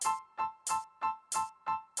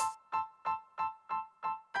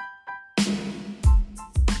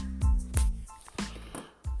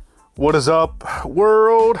What is up,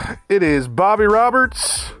 world? It is Bobby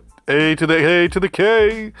Roberts, A to the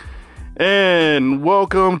K, and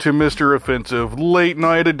welcome to Mr. Offensive Late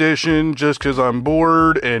Night Edition, just because I'm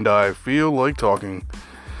bored and I feel like talking.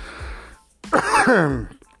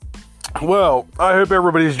 Well, I hope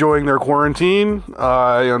everybody's enjoying their quarantine.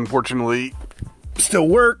 I, unfortunately, still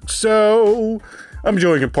work, so I'm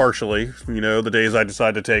enjoying it partially. You know, the days I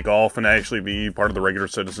decide to take off and actually be part of the regular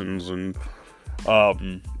citizens and,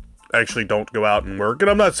 actually don't go out and work. And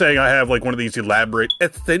I'm not saying I have like one of these elaborate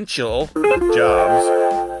essential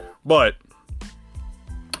jobs, but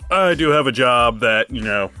I do have a job that, you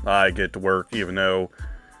know, I get to work, even though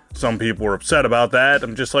some people are upset about that.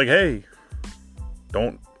 I'm just like, hey,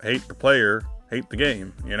 don't hate the player, hate the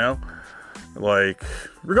game, you know? Like,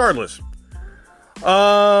 regardless.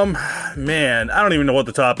 Man, I don't even know what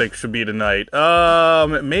the topic should be tonight.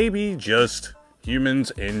 Maybe just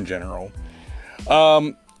humans in general.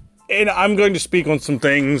 And I'm going to speak on some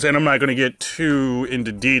things, and I'm not going to get too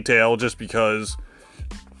into detail just because,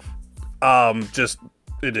 it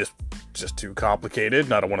is just too complicated,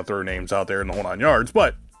 and I don't want to throw names out there in the whole 9 yards,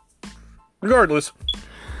 but, regardless,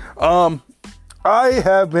 I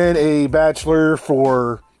have been a bachelor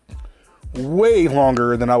for way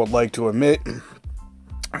longer than I would like to admit,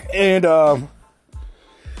 and, the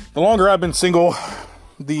longer I've been single,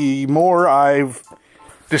 the more I've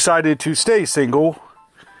decided to stay single,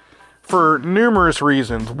 for numerous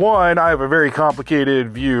reasons. One, I have a very complicated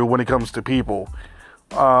view when it comes to people.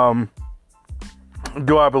 Do I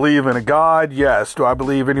believe in a God? Yes. Do I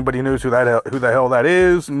believe anybody knows who the hell that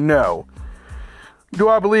is? No. Do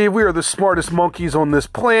I believe we are the smartest monkeys on this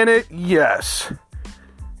planet? Yes.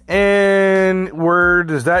 And where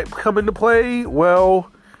does that come into play?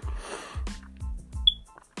 Well,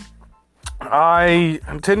 I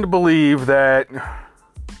tend to believe that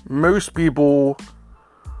most people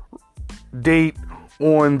date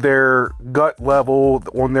on their gut level,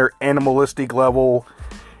 on their animalistic level,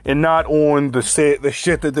 and not on the shit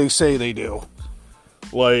that they say they do.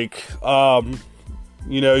 Like,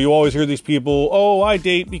 you know, you always hear these people, oh, I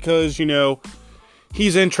date because, you know,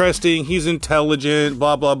 he's interesting, he's intelligent,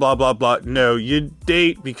 blah, blah, blah, blah, blah. No, you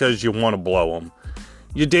date because you want to blow them.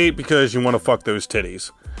 You date because you want to fuck those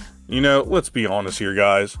titties. You know, let's be honest here,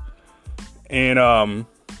 guys. And,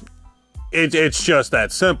 it's just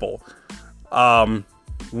that simple.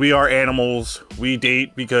 We are animals. We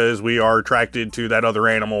date because we are attracted to that other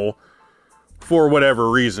animal for whatever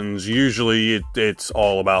reasons. Usually it's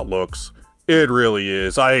all about looks. It really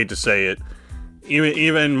is. I hate to say it.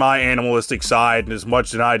 Even my animalistic side, and as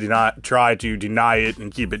much as I do not try to deny it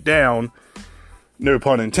and keep it down, no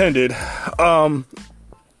pun intended,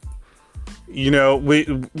 you know,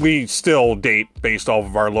 we still date based off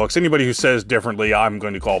of our looks. Anybody who says differently, I'm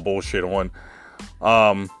going to call bullshit on.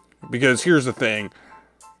 Because here's the thing,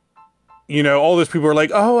 you know, all those people are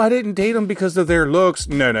like, oh, I didn't date them because of their looks.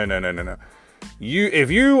 No.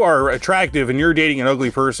 If you are attractive and you're dating an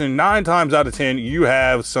ugly person, 9 times out of 10, you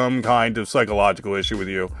have some kind of psychological issue with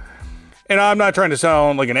you. And I'm not trying to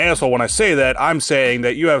sound like an asshole when I say that. I'm saying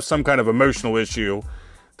that you have some kind of emotional issue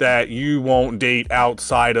that you won't date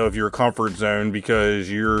outside of your comfort zone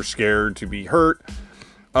because you're scared to be hurt.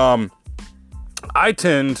 I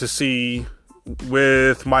tend to see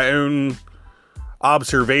with my own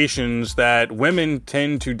observations that women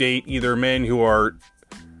tend to date either men who are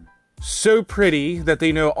so pretty that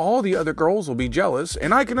they know all the other girls will be jealous,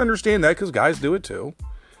 and I can understand that because guys do it too.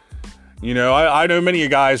 You know, I know many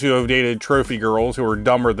guys who have dated trophy girls who are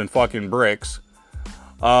dumber than fucking bricks.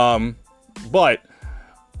 You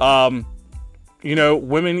know,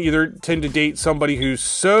 women either tend to date somebody who's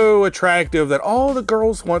so attractive that all the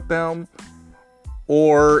girls want them,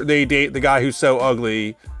 or they date the guy who's so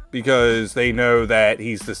ugly because they know that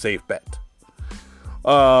he's the safe bet.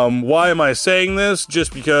 Why am I saying this?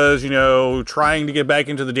 Just because, you know, trying to get back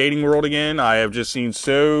into the dating world again, I have just seen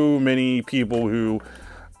so many people who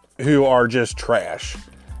are just trash.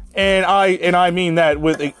 And I mean that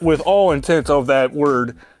with all intents of that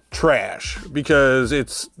word, trash. Because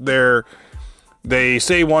they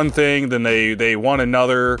say one thing, then they want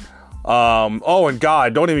another. Oh, and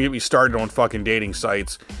God, don't even get me started on fucking dating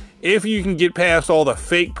sites. If you can get past all the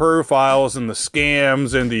fake profiles and the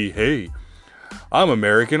scams and the, hey, I'm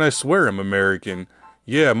American, I swear I'm American.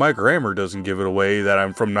 Yeah, my grammar doesn't give it away that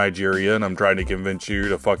I'm from Nigeria and I'm trying to convince you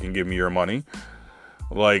to fucking give me your money.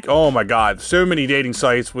 Like, oh my God, so many dating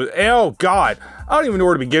sites with, oh God, I don't even know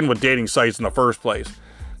where to begin with dating sites in the first place.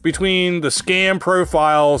 Between the scam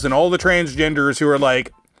profiles and all the transgenders who are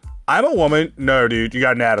like, I'm a woman. No, dude, you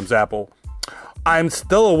got an Adam's apple. I'm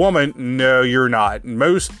still a woman. No, you're not.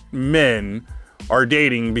 Most men are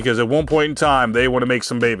dating because at one point in time they want to make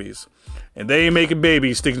some babies. And they ain't making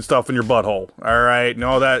babies sticking stuff in your butthole. Alright? And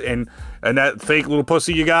all that, and that fake little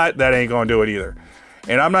pussy you got, that ain't gonna do it either.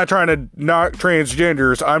 And I'm not trying to knock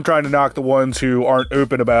transgenders, I'm trying to knock the ones who aren't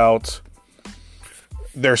open about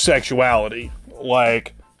their sexuality.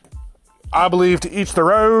 Like, I believe to each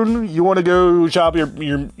their own. You want to go shop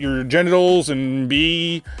your genitals and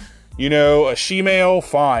be, a she-male,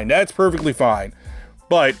 fine. That's perfectly fine.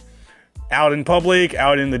 But out in public,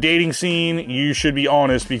 out in the dating scene, you should be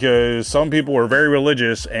honest, because some people are very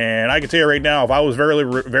religious, and I can tell you right now, if I was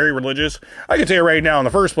very, very religious, I can tell you right now, in the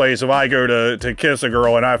first place, if I go to kiss a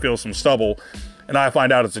girl and I feel some stubble, and I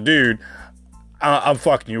find out it's a dude, I'm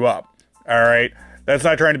fucking you up, alright? That's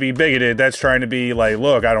not trying to be bigoted, that's trying to be like,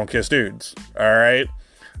 look, I don't kiss dudes, alright?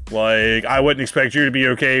 Like, I wouldn't expect you to be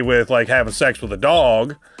okay with, like, having sex with a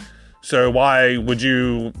dog, so why would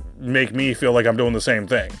you make me feel like I'm doing the same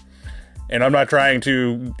thing? And I'm not trying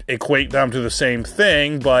to equate them to the same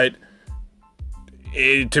thing, but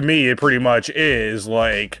to me, it pretty much is.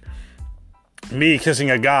 Like, me kissing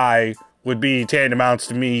a guy would be tantamount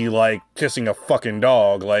to me, like, kissing a fucking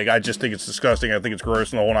dog. Like, I just think it's disgusting. I think it's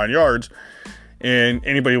gross in the whole 9 yards. And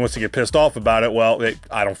anybody who wants to get pissed off about it, well,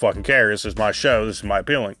 I don't fucking care. This is my show. This is my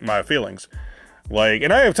feelings. Like,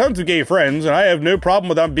 and I have tons of gay friends, and I have no problem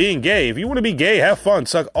with them being gay. If you want to be gay, have fun.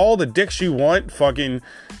 Suck all the dicks you want. Fucking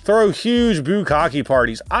throw huge bukkake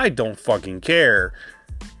parties. I don't fucking care.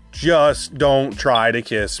 Just don't try to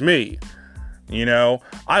kiss me.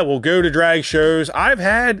 I will go to drag shows. I've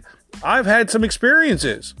had some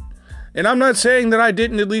experiences. And I'm not saying that I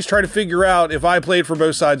didn't at least try to figure out if I played for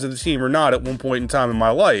both sides of the team or not at one point in time in my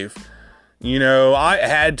life. I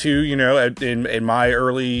had to, in my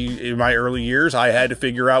early years, I had to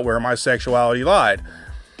figure out where my sexuality lied.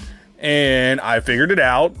 And I figured it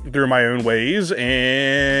out through my own ways,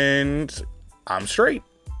 and I'm straight,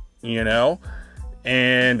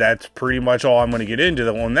 and that's pretty much all I'm going to get into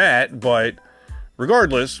on that. But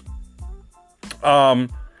regardless,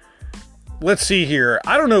 let's see here.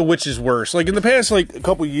 I don't know which is worse. Like, in the past, a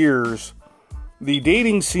couple years, the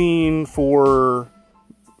dating scene for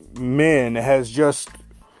men has just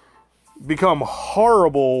become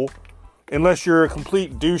horrible unless you're a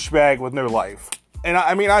complete douchebag with no life. And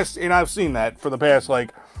I've seen that for the past,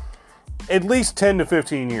 at least 10 to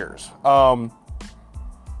 15 years. And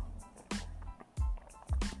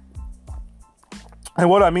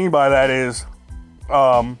what I mean by that is,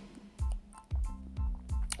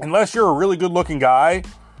 unless you're a really good looking guy,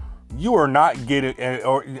 you are not getting,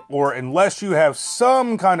 or unless you have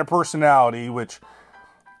some kind of personality, which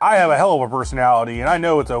I have a hell of a personality, and I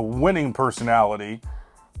know it's a winning personality.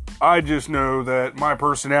 I just know that my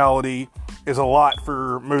personality is a lot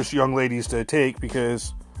for most young ladies to take,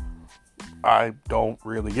 because I don't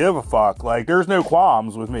really give a fuck. Like, there's no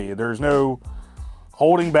qualms with me. There's no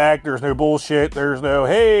holding back. There's no bullshit. There's no,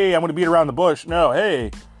 hey, I'm going to beat around the bush. No, hey,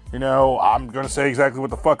 I'm going to say exactly what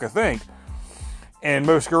the fuck I think. And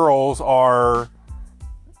most girls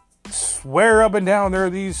swear up and down they're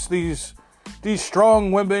these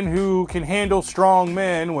strong women who can handle strong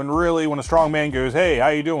men, when really, when a strong man goes, hey, how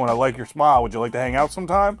you doing? I like your smile. Would you like to hang out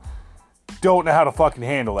sometime? Don't know how to fucking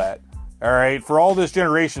handle that. All right. For all this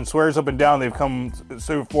generation swears up and down they've come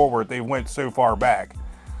so forward. They went so far back.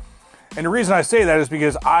 And the reason I say that is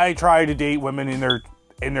because I try to date women in their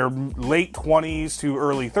late 20s to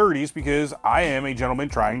early 30s, because I am a gentleman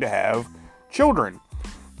trying to have children.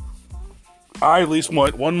 I at least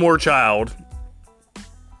want one more child.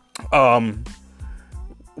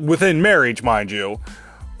 Within marriage, mind you,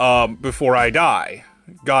 before I die.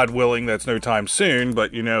 God willing, that's no time soon,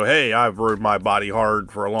 but hey, I've rode my body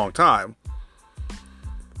hard for a long time.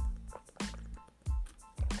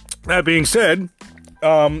 That being said,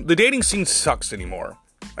 the dating scene sucks anymore.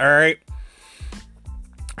 Alright?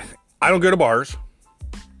 I don't go to bars.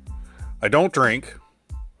 I don't drink.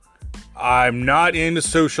 I'm not into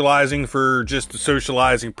socializing for just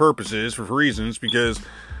socializing purposes, for reasons, because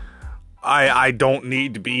I don't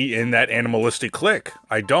need to be in that animalistic clique.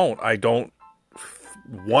 I don't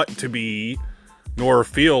want to be, nor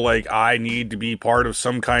feel like I need to be part of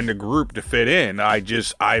some kind of group to fit in.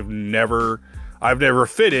 I've never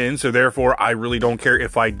fit in, so therefore I really don't care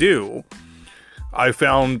if I do. I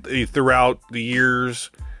found throughout the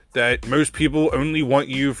years that most people only want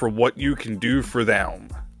you for what you can do for them.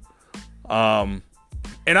 And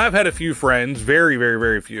I've had a few friends, very, very,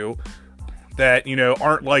 very few, that,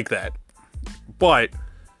 aren't like that. But,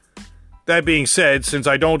 that being said, since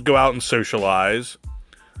I don't go out and socialize,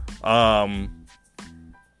 I've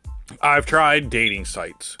tried dating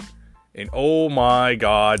sites. And oh my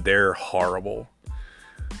god, they're horrible.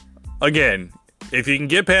 Again, if you can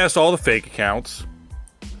get past all the fake accounts,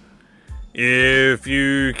 if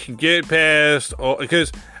you can get past all,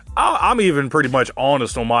 because I'm even pretty much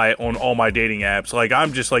honest on all my dating apps. Like,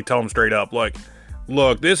 I'm just like, tell them straight up, like,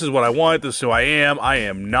 look, this is what I want. This is who I am. I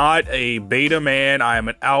am not a beta man. I am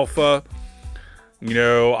an alpha. You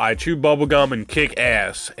know, I chew bubblegum and kick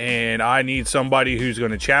ass. And I need somebody who's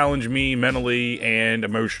going to challenge me mentally and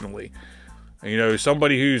emotionally. You know,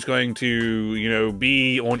 somebody who's going to, you know,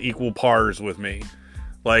 be on equal pars with me.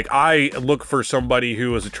 Like, I look for somebody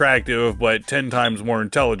who is attractive, but 10 times more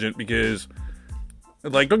intelligent because,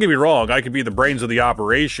 like, don't get me wrong, I could be the brains of the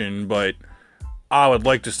operation, but I would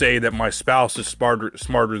like to say that my spouse is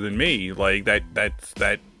smarter than me. Like,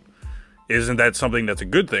 that isn't that something that's a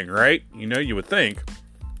good thing, right? You know, you would think.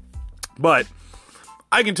 But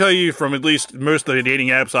I can tell you from at least most of the dating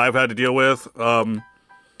apps I've had to deal with,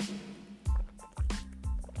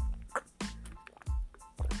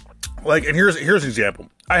 like, and here's an example.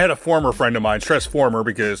 I had a former friend of mine, stress former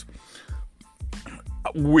because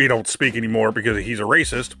we don't speak anymore because he's a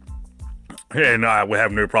racist. And I would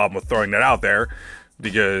have no problem with throwing that out there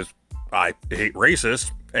because I hate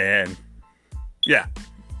racists. And yeah,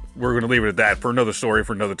 we're going to leave it at that for another story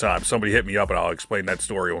for another time. Somebody hit me up and I'll explain that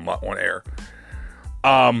story on air.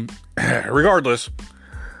 Regardless,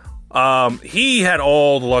 he had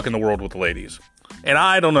all the luck in the world with the ladies. And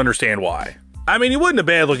I don't understand why. I mean, he wasn't a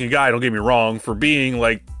bad looking guy, don't get me wrong, for being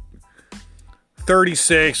like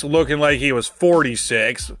 36, looking like he was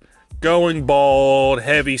 46, going bald,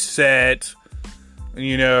 heavy set,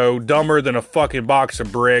 you know, dumber than a fucking box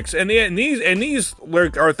of bricks. And these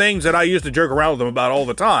are things that I used to joke around with him about all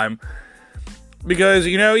the time. Because,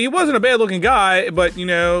 you know, he wasn't a bad looking guy, but, you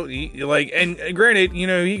know, and granted, you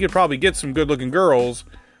know, he could probably get some good looking girls,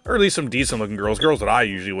 or at least some decent looking girls that I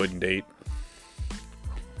usually wouldn't date.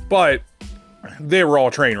 But they were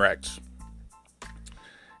all train wrecks.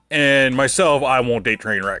 And myself, I won't date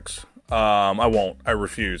train wrecks. I won't. I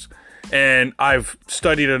refuse. And I've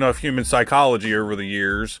studied enough human psychology over the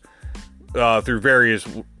years, through various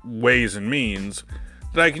ways and means,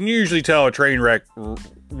 that I can usually tell a train wreck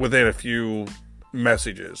within a few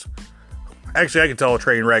messages. Actually, I can tell a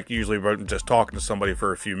train wreck usually by just talking to somebody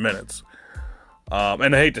for a few minutes.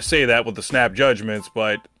 And I hate to say that with the snap judgments,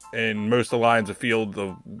 but in most of the lines of field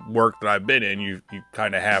of work that I've been in, you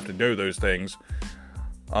kind of have to know those things.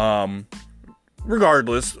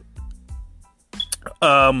 Regardless,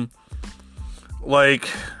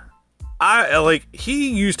 he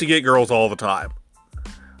used to get girls all the time.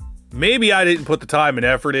 Maybe I didn't put the time and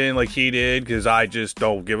effort in like he did, because I just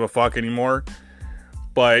don't give a fuck anymore.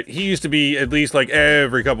 But he used to be at least like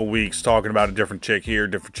every couple weeks talking about a different chick here,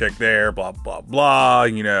 different chick there, blah, blah, blah,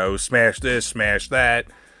 you know, smash this, smash that,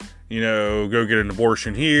 you know, go get an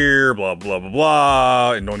abortion here, blah, blah, blah,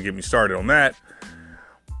 blah, and don't get me started on that.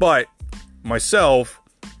 But myself,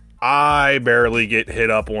 I barely get hit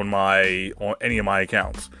up on any of my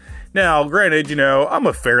accounts. Now, granted, you know, I'm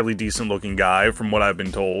a fairly decent looking guy from what I've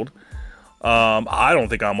been told. I don't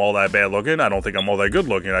think I'm all that bad looking. I don't think I'm all that good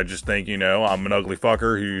looking. I just think, you know, I'm an ugly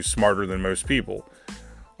fucker who's smarter than most people.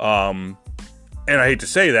 And I hate to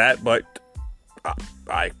say that, but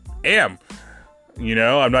I am. You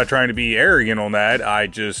know, I'm not trying to be arrogant on that. I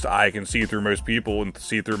can see through most people and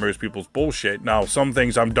see through most people's bullshit. Now, some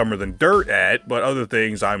things I'm dumber than dirt at, but other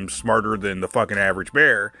things I'm smarter than the fucking average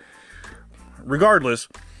bear. Regardless,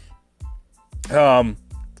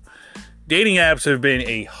 dating apps have been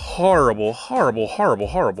a horrible, horrible, horrible,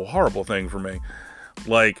 horrible, horrible thing for me.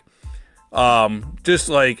 Like, just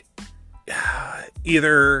like,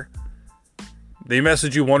 either they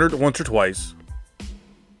message you once or twice,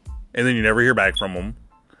 and then you never hear back from them,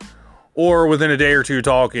 or within a day or two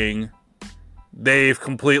talking, they've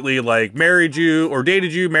completely, like, married you, or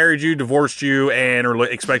dated you, married you, divorced you, and are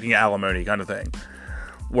expecting alimony kind of thing.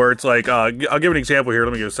 Where it's like, I'll give an example here,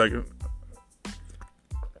 let me give a second.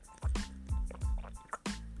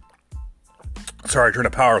 Sorry, trying to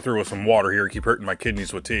power through with some water here. Keep hurting my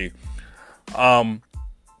kidneys with tea.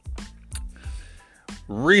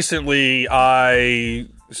 Recently, I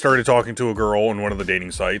started talking to a girl on one of the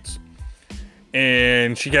dating sites,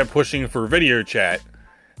 and she kept pushing for video chat.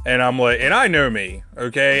 And I'm like, and I know me,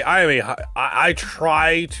 okay? I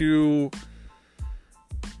try to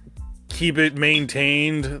keep it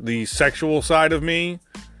maintained, the sexual side of me.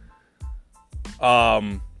 But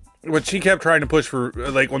she kept trying to push for,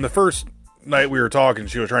 like, on the first night we were talking,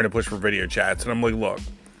 she was trying to push for video chats, and I'm like, look,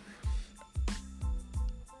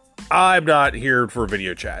 I'm not here for a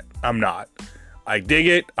video chat. I'm not. I dig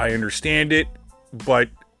it, I understand it, but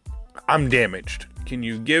I'm damaged. Can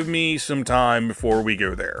you give me some time before we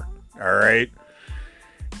go there? Alright?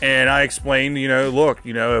 And I explained, look,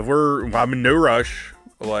 if I'm in no rush,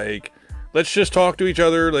 like, let's just talk to each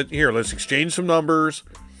other. Let's exchange some numbers.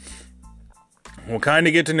 We'll kind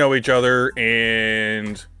of get to know each other,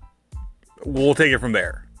 and we'll take it from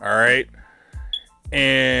there. All right.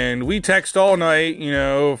 And we text all night,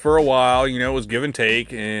 for a while, it was give and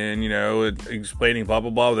take, and, explaining blah, blah,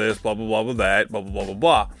 blah, this, blah, blah, blah, blah, that, blah, blah, blah, blah,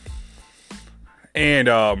 blah.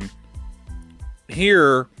 And,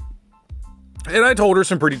 here, and I told her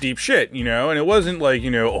some pretty deep shit, and it wasn't like,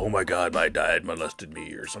 oh my God, my dad molested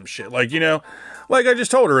me or some shit. Like, like I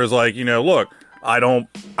just told her is like, look,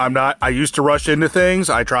 I used to rush into things.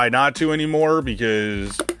 I try not to anymore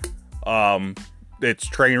because, it's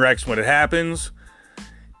train wrecks when it happens.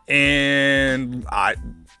 And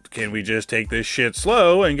can we just take this shit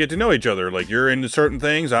slow and get to know each other? Like, you're into certain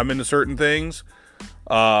things, I'm into certain things.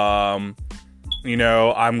 I'm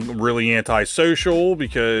really antisocial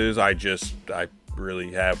because I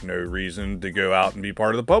really have no reason to go out and be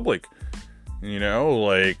part of the public.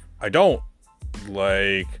 Like, I don't.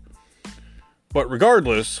 Like, but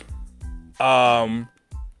regardless,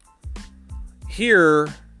 here,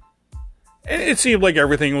 and it seemed like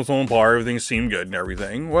everything was on par, everything seemed good and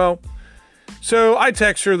everything. Well, so I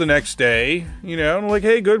text her the next day, and I'm like,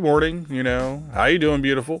 hey, good morning, how you doing,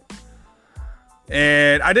 beautiful?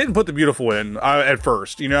 And I didn't put the beautiful in at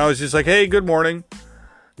first, I was just like, hey, good morning,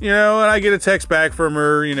 and I get a text back from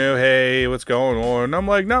her, hey, what's going on? And I'm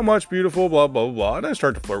like, not much, beautiful, blah, blah, blah. And I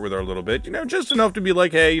start to flirt with her a little bit, just enough to be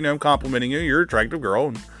like, hey, I'm complimenting you, you're an attractive girl,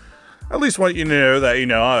 and I at least want you to know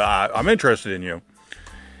that, I'm interested in you.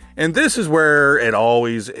 And this is where it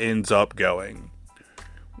always ends up going.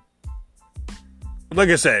 Like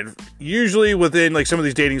I said, usually within like some of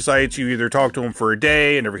these dating sites, you either talk to them for a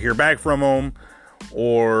day and never hear back from them,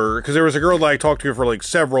 or because there was a girl that I talked to for like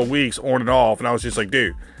several weeks on and off, and I was just like,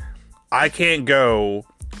 dude, I can't go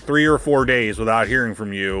 3 or 4 days without hearing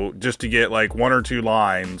from you just to get like 1 or 2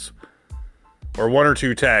 lines or 1 or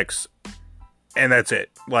 2 texts, and that's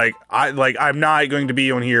it. I'm not going to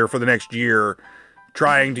be on here for the next year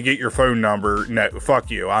trying to get your phone number. No, fuck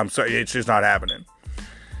you. I'm sorry. It's just not happening.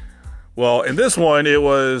 Well, in this one,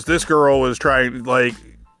 this girl was trying, like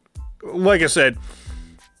I said,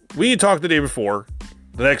 we talked the day before.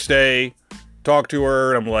 The next day, talked to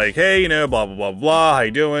her, and I'm like, hey, blah, blah, blah, blah. How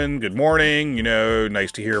you doing? Good morning.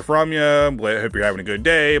 Nice to hear from you. Hope you're having a good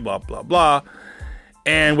day. Blah, blah, blah.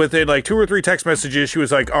 And within like 2 or 3 text messages, she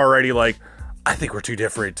was like, already like, I think we're too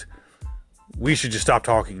different. We should just stop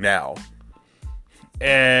talking now.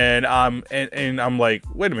 And I'm like,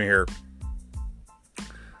 wait a minute here.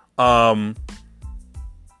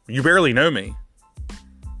 You barely know me.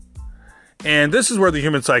 And this is where the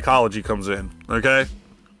human psychology comes in, okay?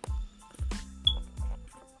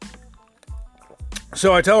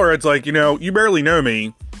 So I tell her, it's like, you barely know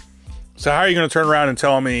me. So how are you going to turn around and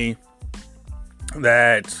tell me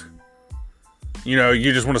that,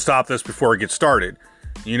 you just want to stop this before it gets started?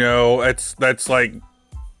 That's like,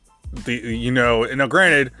 and now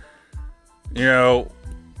granted,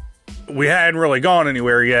 we hadn't really gone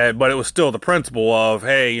anywhere yet, but it was still the principle of,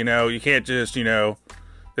 hey, you can't just,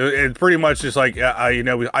 it's pretty much just like,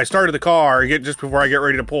 I started the car, just before I get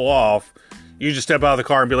ready to pull off, you just step out of the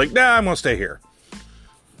car and be like, nah, I'm going to stay here.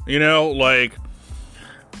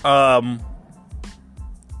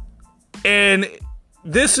 And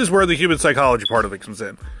this is where the human psychology part of it comes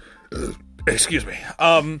in. Excuse me.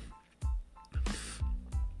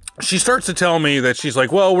 She starts to tell me that she's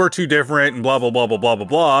like, well, we're too different and blah, blah, blah, blah, blah, blah,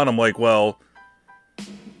 blah. And I'm like, well,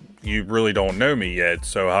 you really don't know me yet.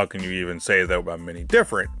 So how can you even say that I'm any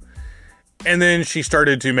different? And then she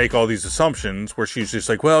started to make all these assumptions where she's just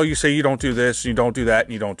like, well, you say you don't do this, you don't do that,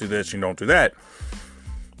 and you don't do this, you don't do that.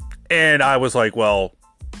 And I was like, well,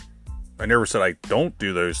 I never said I don't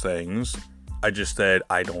do those things. I just said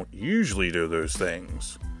I don't usually do those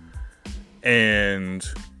things. And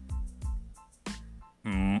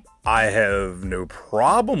I have no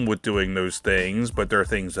problem with doing those things, but there are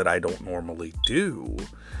things that I don't normally do.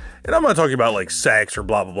 And I'm not talking about like sex or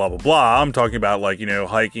blah, blah, blah, blah, blah. I'm talking about like,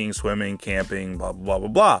 hiking, swimming, camping, blah, blah, blah,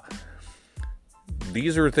 blah, blah.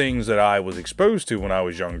 These are things that I was exposed to when I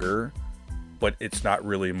was younger, but it's not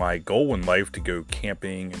really my goal in life to go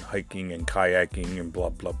camping and hiking and kayaking and blah,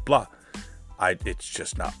 blah, blah. It's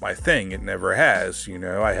just not my thing. It never has,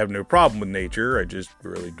 I have no problem with nature. I just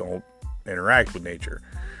really don't interact with nature.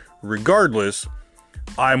 Regardless,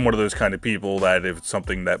 I'm one of those kind of people that if it's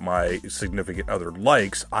something that my significant other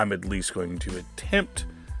likes, I'm at least going to attempt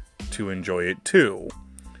to enjoy it too.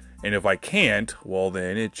 And if I can't, well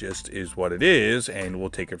then it just is what it is and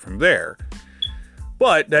we'll take it from there.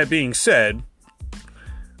 But that being said,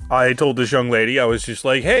 I told this young lady, I was just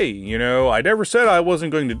like, hey, you know, I never said I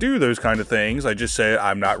wasn't going to do those kind of things. I just said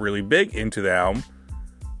I'm not really big into them.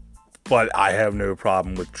 But I have no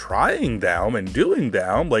problem with trying them and doing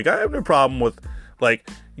them. Like, I have no problem with, like,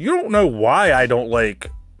 you don't know why I don't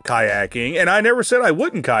like kayaking. And I never said I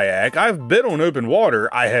wouldn't kayak. I've been on open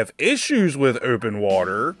water. I have issues with open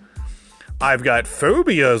water. I've got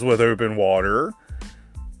phobias with open water.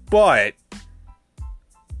 But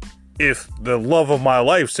if the love of my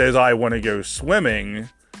life says I want to go swimming,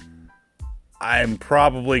 I'm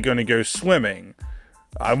probably going to go swimming.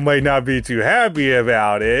 I might not be too happy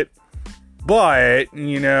about it, but,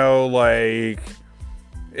 you know, like,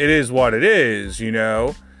 it is what it is, you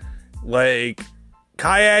know? Like,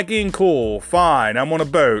 kayaking, cool, fine, I'm on a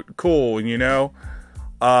boat, cool, you know?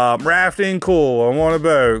 Rafting, cool, I'm on a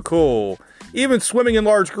boat, cool. Even swimming in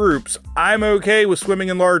large groups, I'm okay with swimming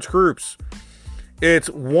in large groups. It's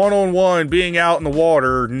one-on-one, being out in the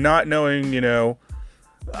water, not knowing, you know,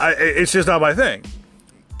 it's just not my thing.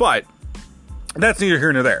 But that's neither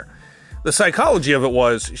here nor there. The psychology of it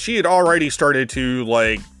was, she had already started to,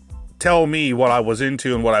 like, tell me what I was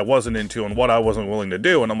into and what I wasn't into and what I wasn't willing to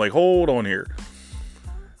do. And I'm like, hold on here.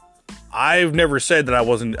 I've never said that I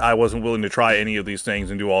wasn't willing to try any of these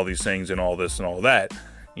things and do all these things and all this and all that.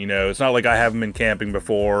 You know, it's not like I haven't been camping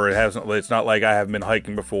before. It's not like I haven't been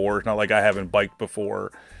hiking before. It's not like I haven't biked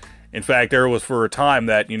before. In fact, there was for a time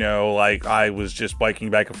that, you know, like, I was just biking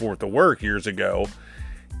back and forth to work years ago,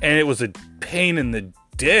 and it was a pain in the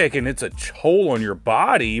dick, and it's a toll on your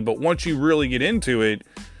body. But once you really get into it,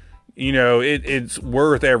 you know, it's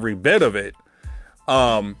worth every bit of it.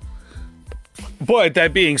 But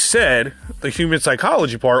that being said, the human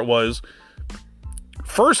psychology part was,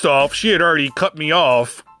 first off, she had already cut me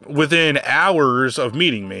off within hours of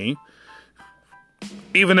meeting me.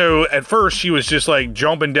 Even though at first she was just like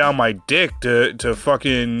jumping down my dick to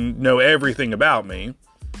fucking know everything about me.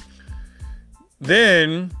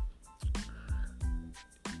 Then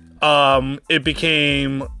it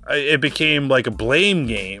became like a blame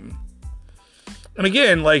game. And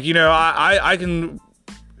again, like, you know, I can,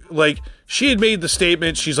 like, she had made the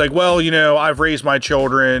statement, she's like, well, you know, I've raised my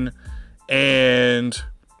children, and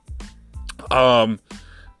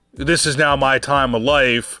this is now my time of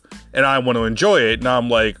life, and I want to enjoy it. And I'm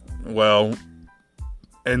like, well,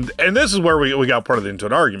 and this is where we got part of it into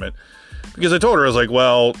an argument, because I told her, I was like,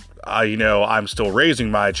 well, you know, I'm still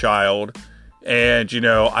raising my child, and, you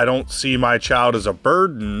know, I don't see my child as a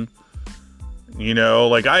burden. You know,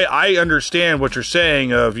 like, I understand what you're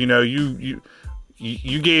saying of, you know, you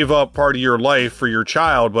gave up part of your life for your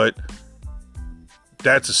child, but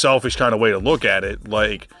that's a selfish kind of way to look at it.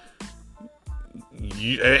 Like,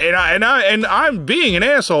 and I'm being an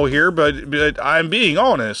asshole here, but I'm being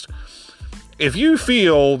honest. If you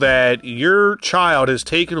feel that your child has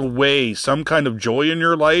taken away some kind of joy in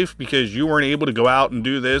your life because you weren't able to go out and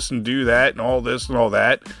do this and do that and all this and all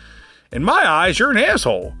that, in my eyes, you're an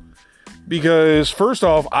asshole. Because, first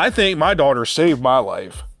off, I think my daughter saved my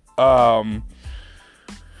life. And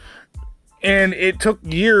it took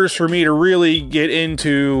years for me to really get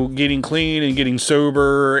into getting clean and getting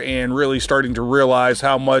sober and really starting to realize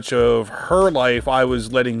how much of her life I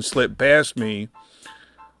was letting slip past me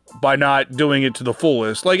by not doing it to the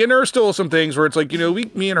fullest. Like, and there are still some things where it's like, you know,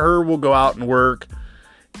 me and her will go out and work,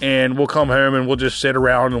 and we'll come home and we'll just sit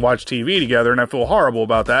around and watch TV together, and I feel horrible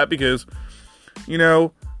about that because, you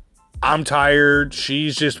know, I'm tired,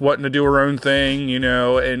 she's just wanting to do her own thing, you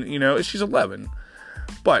know, and, you know, she's 11.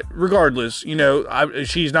 But regardless, you know,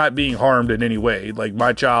 she's not being harmed in any way. Like,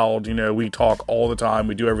 my child, you know, we talk all the time,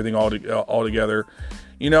 we do everything all together,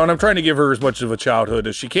 you know, and I'm trying to give her as much of a childhood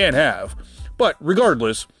as she can have. But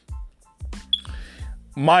regardless,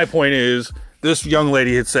 my point is, this young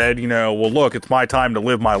lady had said, you know, well, look, it's my time to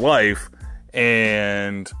live my life,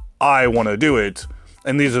 and I want to do it.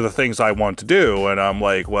 And these are the things I want to do. And I'm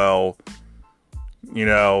like, well, you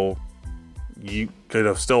know, you could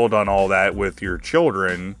have still done all that with your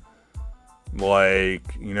children. Like,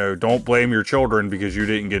 you know, don't blame your children because you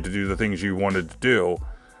didn't get to do the things you wanted to do.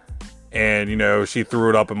 And, you know, she threw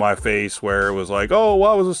it up in my face where it was like, oh,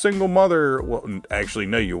 well, I was a single mother. Well, actually,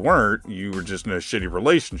 no, you weren't. You were just in a shitty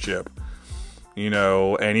relationship. You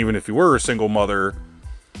know, and even if you were a single mother,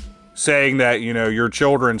 saying that, you know, your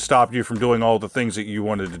children stopped you from doing all the things that you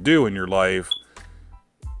wanted to do in your life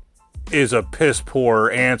is a piss poor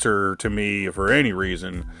answer to me for any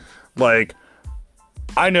reason. Like,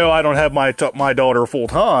 I know I don't have my daughter full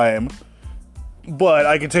time, but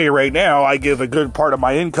I can tell you right now, I give a good part of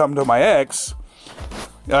my income to my ex.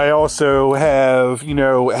 I also have, you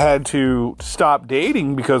know, had to stop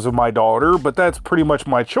dating because of my daughter, but that's pretty much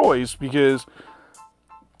my choice because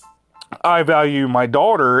I value my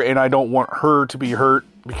daughter and I don't want her to be hurt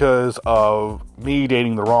because of me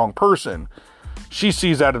dating the wrong person. She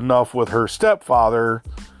sees that enough with her stepfather,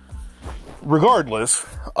 regardless.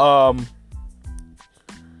 But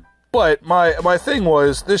my thing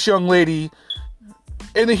was, this young lady,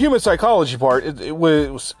 in the human psychology part, it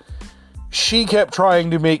was, she kept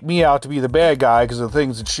trying to make me out to be the bad guy because of the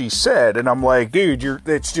things that she said. And I'm like, dude,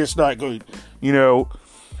 it's just not good. You know,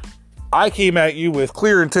 I came at you with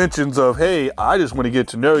clear intentions of, hey, I just want to get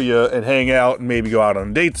to know you and hang out and maybe go out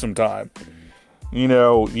on a date sometime. You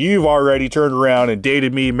know, you've already turned around and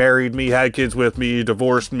dated me, married me, had kids with me,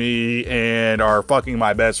 divorced me, and are fucking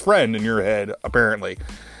my best friend in your head, apparently.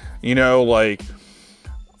 You know, like,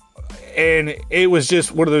 and it was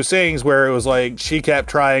just one of those things where it was like, she kept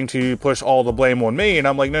trying to push all the blame on me, and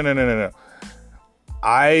I'm like, no.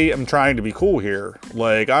 I am trying to be cool here.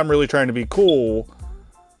 Like, I'm really trying to be cool.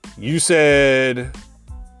 You said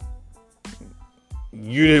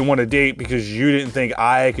you didn't want to date because you didn't think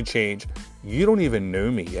I could change. You don't even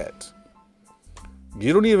know me yet.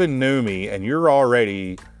 You don't even know me, and you're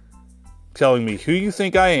already telling me who you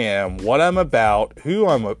think I am, what I'm about, who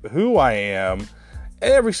I am,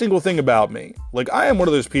 every single thing about me. Like, I am one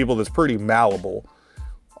of those people that's pretty malleable.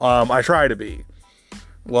 I try to be.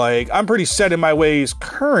 Like, I'm pretty set in my ways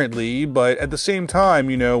currently, but at the same time,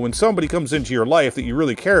 you know, when somebody comes into your life that you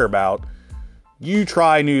really care about, you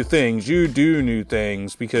try new things, you do new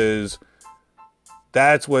things, because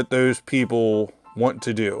that's what those people want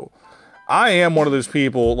to do. I am one of those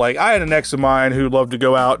people, like, I had an ex of mine who loved to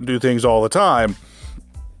go out and do things all the time.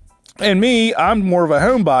 And me, I'm more of a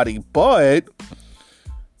homebody, but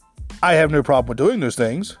I have no problem with doing those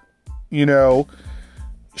things. You know,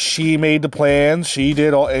 she made the plans, she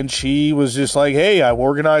did all, and she was just like, hey, I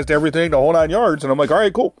organized everything, the whole 9 yards. And I'm like, all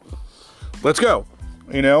right, cool. Let's go.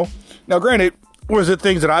 You know? Now, granted, was it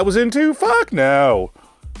things that I was into? Fuck no.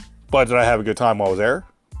 But did I have a good time while I was there?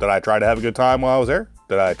 Did I try to have a good time while I was there?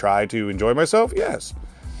 Did I try to enjoy myself? Yes.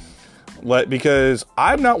 Because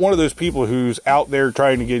I'm not one of those people who's out there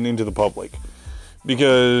trying to get into the public.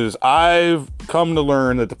 Because I've come to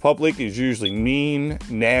learn that the public is usually mean,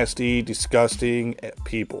 nasty, disgusting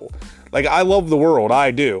people. Like, I love the world.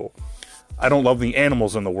 I do. I don't love the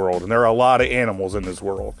animals in the world. And there are a lot of animals in this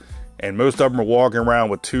world. And most of them are walking around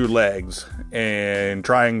with 2 legs and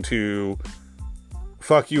trying to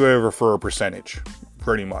fuck you over for a percentage,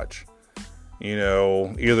 pretty much. You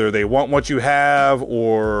know, either they want what you have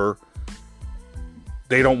or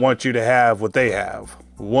they don't want you to have what they have.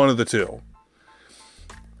 One of the two.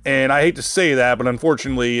 And I hate to say that, but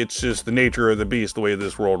unfortunately, it's just the nature of the beast, the way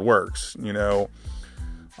this world works. You know,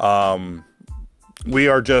 we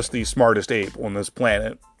are just the smartest ape on this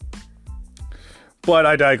planet. But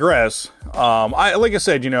I digress. Like I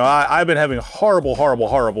said, you know, I've been having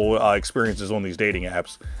horrible experiences on these dating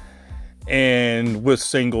apps and with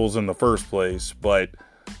singles in the first place. But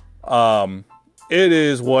it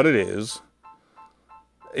is what it is.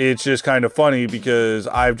 It's just kind of funny because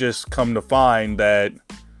I've just come to find that,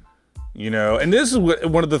 you know, and this is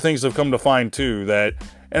one of the things I've come to find too, that,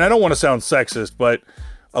 and I don't want to sound sexist, but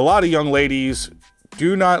a lot of young ladies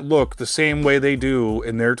do not look the same way they do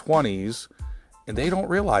in their 20s. And they don't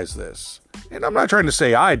realize this. And I'm not trying to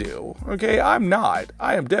say I do. Okay, I'm not.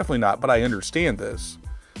 I am definitely not, but I understand this.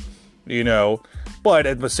 You know, but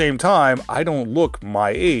at the same time, I don't look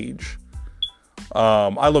my age.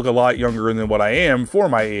 I look a lot younger than what I am for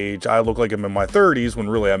my age. I look like I'm in my 30s when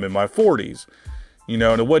really I'm in my 40s. You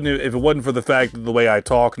know, and if it wasn't for the fact that the way I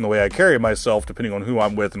talk and the way I carry myself, depending on who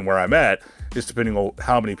I'm with and where I'm at, is depending on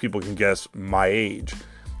how many people can guess my age.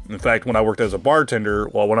 In fact, when I worked as a bartender,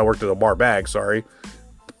 when I worked at a bar bag,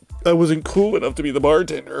 I wasn't cool enough to be the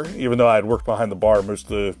bartender, even though I had worked behind the bar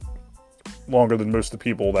longer than most of the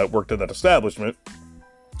people that worked at that establishment.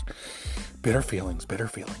 Bitter feelings.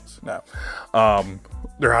 No.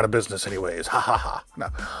 They're out of business anyways. Ha ha ha. No.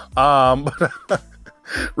 But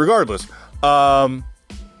regardless,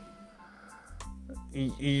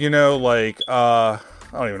 you know, like, I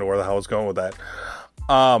don't even know where the hell I was going with that.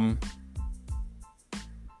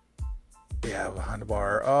 Yeah, behind the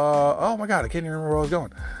bar. Oh my god, I can't even remember where I was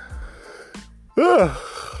going.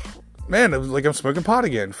 Man, it was like I'm smoking pot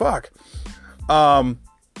again. Fuck.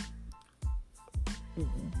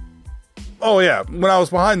 Oh yeah, when I was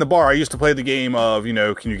behind the bar, I used to play the game of, you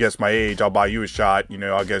know, can you guess my age? I'll buy you a shot. You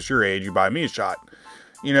know, I'll guess your age. You buy me a shot.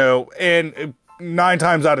 You know, and 9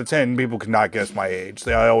 times out of 10, people could not guess my age.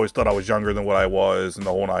 I always thought I was younger than what I was in the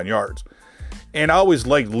whole 9 yards. And I always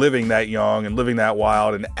liked living that young and living that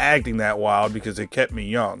wild and acting that wild because it kept me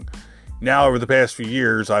young. Now, over the past few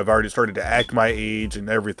years, I've already started to act my age and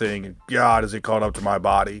everything. And God, has it caught up to my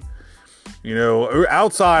body. You know,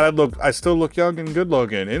 outside I still look young and good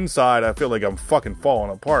looking. Inside, I feel like I'm fucking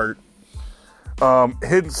falling apart.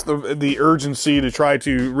 Hence the urgency to try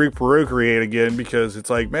to reprocreate again, because it's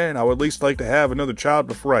like, man, I would at least like to have another child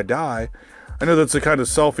before I die. I know that's a kind of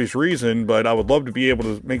selfish reason, but I would love to be able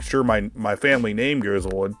to make sure my family name goes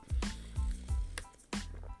on.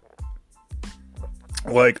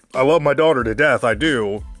 Like, I love my daughter to death, I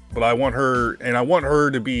do, but I want her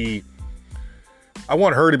to be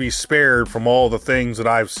spared from all the things that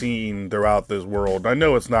I've seen throughout this world. I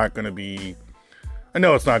know it's not going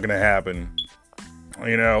to happen.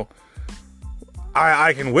 You know,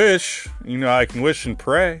 I can wish, I can wish and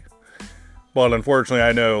pray, but unfortunately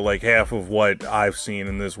I know like half of what I've seen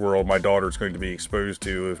in this world, my daughter's going to be exposed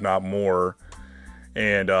to, if not more.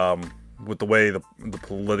 And, with the way the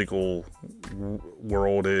political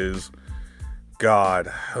world is,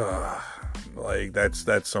 God, like that's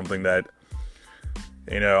something that,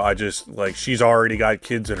 I just, like, she's already got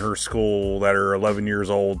kids in her school that are 11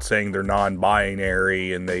 years old saying they're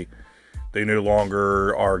non-binary, and they no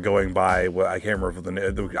longer are going by what I can't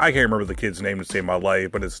remember the kid's name to save my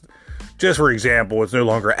life, but it's just for example, it's no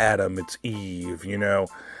longer Adam, it's Eve,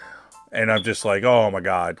 And I'm just like, oh my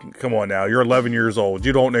God, come on now. You're 11 years old.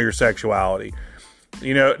 You don't know your sexuality.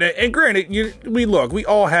 And granted, we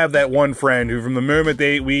all have that one friend who from the moment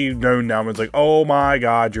we've known them, it's like, oh my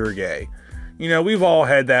God, you're gay. We've all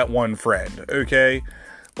had that one friend, okay?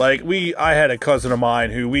 Like, I had a cousin of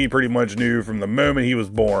mine who we pretty much knew from the moment he was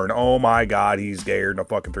born, oh my God, he's gayer than a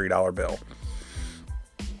fucking $3 bill.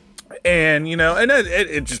 And, and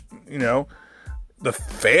it just, the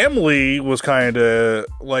family was kind of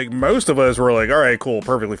like, most of us were like, all right, cool,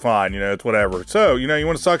 perfectly fine, it's whatever. So, you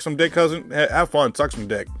want to suck some dick, cousin? Have fun, suck some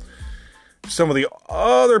dick. Some of the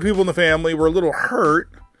other people in the family were a little hurt,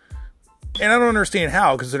 and I don't understand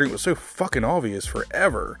how, considering it was so fucking obvious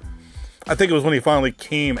forever. I think it was when he finally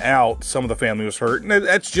came out, some of the family was hurt, and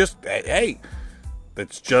that's just, hey,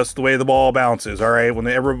 that's just the way the ball bounces, all right?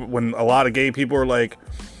 When a lot of gay people are like,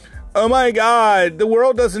 oh my God, the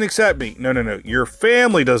world doesn't accept me. No. Your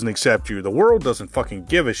family doesn't accept you. The world doesn't fucking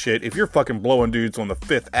give a shit if you're fucking blowing dudes on the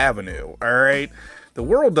 5th Avenue, alright? The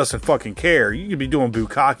world doesn't fucking care. You could be doing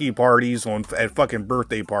bukkake parties at fucking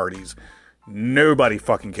birthday parties. Nobody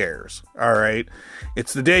fucking cares, alright?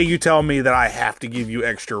 It's the day you tell me that I have to give you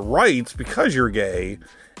extra rights because you're gay.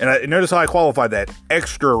 And notice how I qualify that.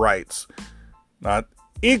 Extra rights. Not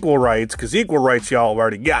equal rights, because equal rights y'all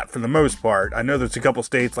already got for the most part. I know there's a couple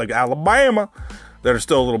states like Alabama that are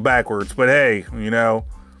still a little backwards, but hey,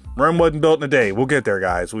 Rome wasn't built in a day. We'll get there,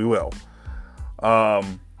 guys. We will.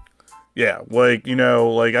 Yeah, like,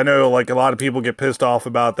 like, I know, like, a lot of people get pissed off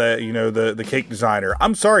about that, the cake designer.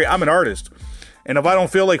 I'm sorry, I'm an artist. And if I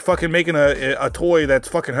don't feel like fucking making a toy that's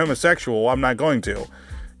fucking homosexual, I'm not going to.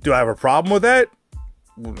 Do I have a problem with that?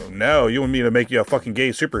 No, you want me to make you a fucking gay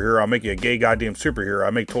superhero, I'll make you a gay goddamn superhero. I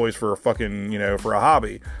make toys for a fucking, for a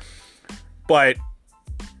hobby. But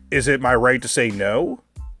is it my right to say no?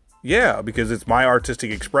 Yeah, because it's my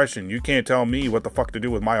artistic expression. You can't tell me what the fuck to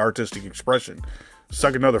do with my artistic expression.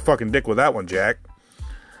 Suck another fucking dick with that one, Jack.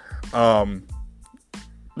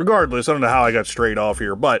 Regardless, I don't know how I got straight off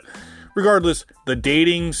here, but regardless, the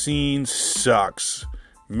dating scene sucks.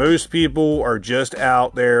 Most people are just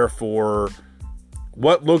out there for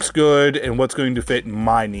what looks good and what's going to fit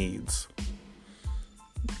my needs.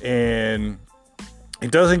 And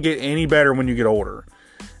it doesn't get any better when you get older.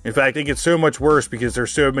 In fact, it gets so much worse because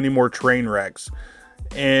there's so many more train wrecks.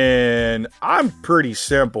 And I'm pretty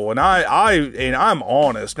simple, and I'm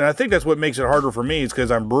honest, and I think that's what makes it harder for me, is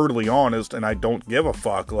because I'm brutally honest and I don't give a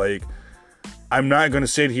fuck. Like, I'm not going to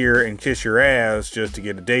sit here and kiss your ass just to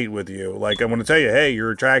get a date with you. Like, I'm going to tell you, hey,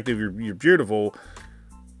 you're attractive, you're beautiful,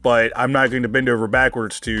 but I'm not going to bend over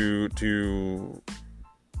backwards to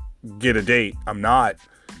get a date. I'm not.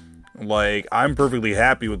 Like, I'm perfectly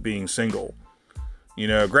happy with being single.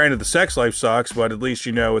 Granted, the sex life sucks, but at least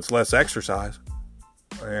it's less exercise.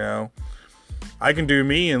 I can do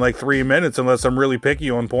me in like 3 minutes unless I'm really picky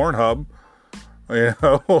on Pornhub. Like,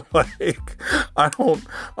 I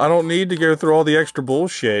don't need to go through all the extra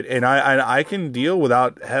bullshit, and I can deal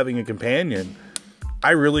without having a companion.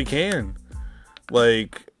 I really can.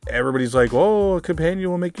 Like, everybody's like, oh, a companion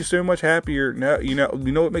will make you so much happier. No, you know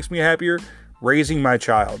what makes me happier? Raising my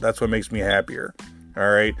child. That's what makes me happier. All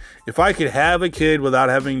right. If I could have a kid without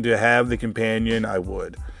having to have the companion, I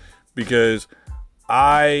would, because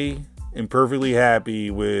I am perfectly happy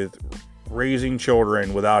with raising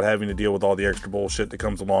children without having to deal with all the extra bullshit that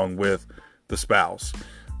comes along with the spouse,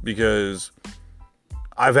 because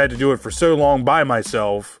I've had to do it for so long by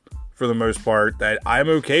myself, for the most part, that I'm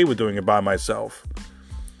okay with doing it by myself.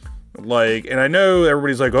 Like, and I know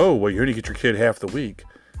everybody's like, oh, well, you only get your kid half the week.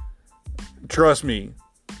 Trust me.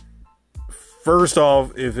 First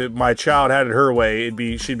off, if my child had it her way,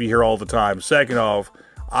 she'd be here all the time. Second off,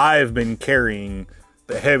 I've been carrying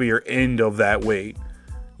the heavier end of that weight.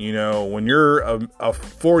 You know, when you're a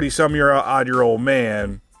 40-some-year-old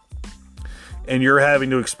man and you're having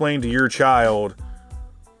to explain to your child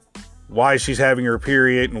why she's having her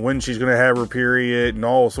period and when she's going to have her period and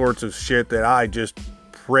all sorts of shit that I just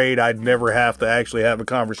prayed I'd never have to actually have a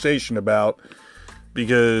conversation about,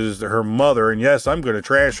 because her mother, and yes, I'm going to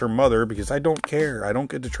trash her mother because I don't care. I don't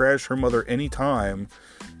get to trash her mother anytime.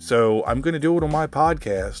 So I'm going to do it on my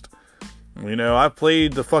podcast. You know, I've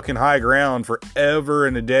played the fucking high ground forever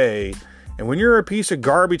and a day. And when you're a piece of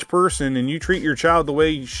garbage person and you treat your child the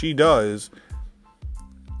way she does,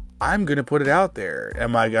 I'm going to put it out there.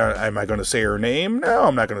 Am I going to say her name? No,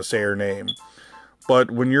 I'm not going to say her name.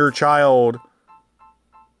 But when your child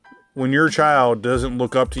doesn't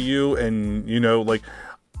look up to you, and you know, like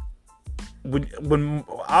when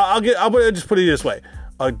I'll just put it this way.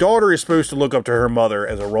 A daughter is supposed to look up to her mother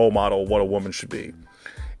as a role model of what a woman should be.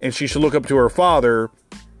 And she should look up to her father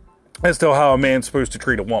as to how a man's supposed to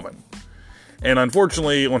treat a woman. And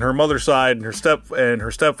unfortunately, on her mother's side and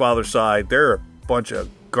her stepfather's side, they're a bunch of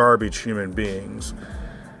garbage human beings.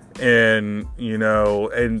 And, you know,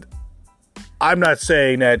 and I'm not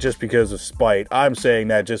saying that just because of spite. I'm saying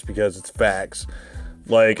that just because it's facts.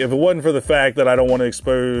 Like, if it wasn't for the fact that I don't want to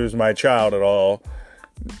expose my child at all,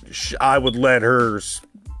 I would let her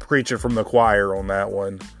preach it from the choir on that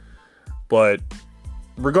one. But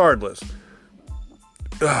regardless,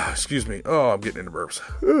 excuse me. Oh, I'm getting into burps.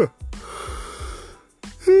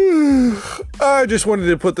 I just wanted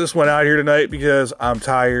to put this one out here tonight because I'm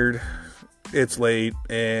tired. It's late,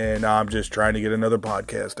 and I'm just trying to get another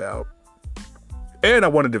podcast out. And I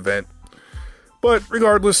wanted to vent. But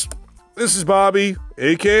regardless, this is Bobby,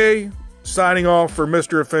 aka signing off for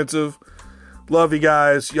Mr. Offensive. Love you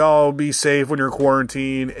guys. Y'all be safe when you're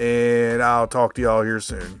quarantined, and I'll talk to y'all here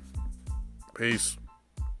soon. Peace.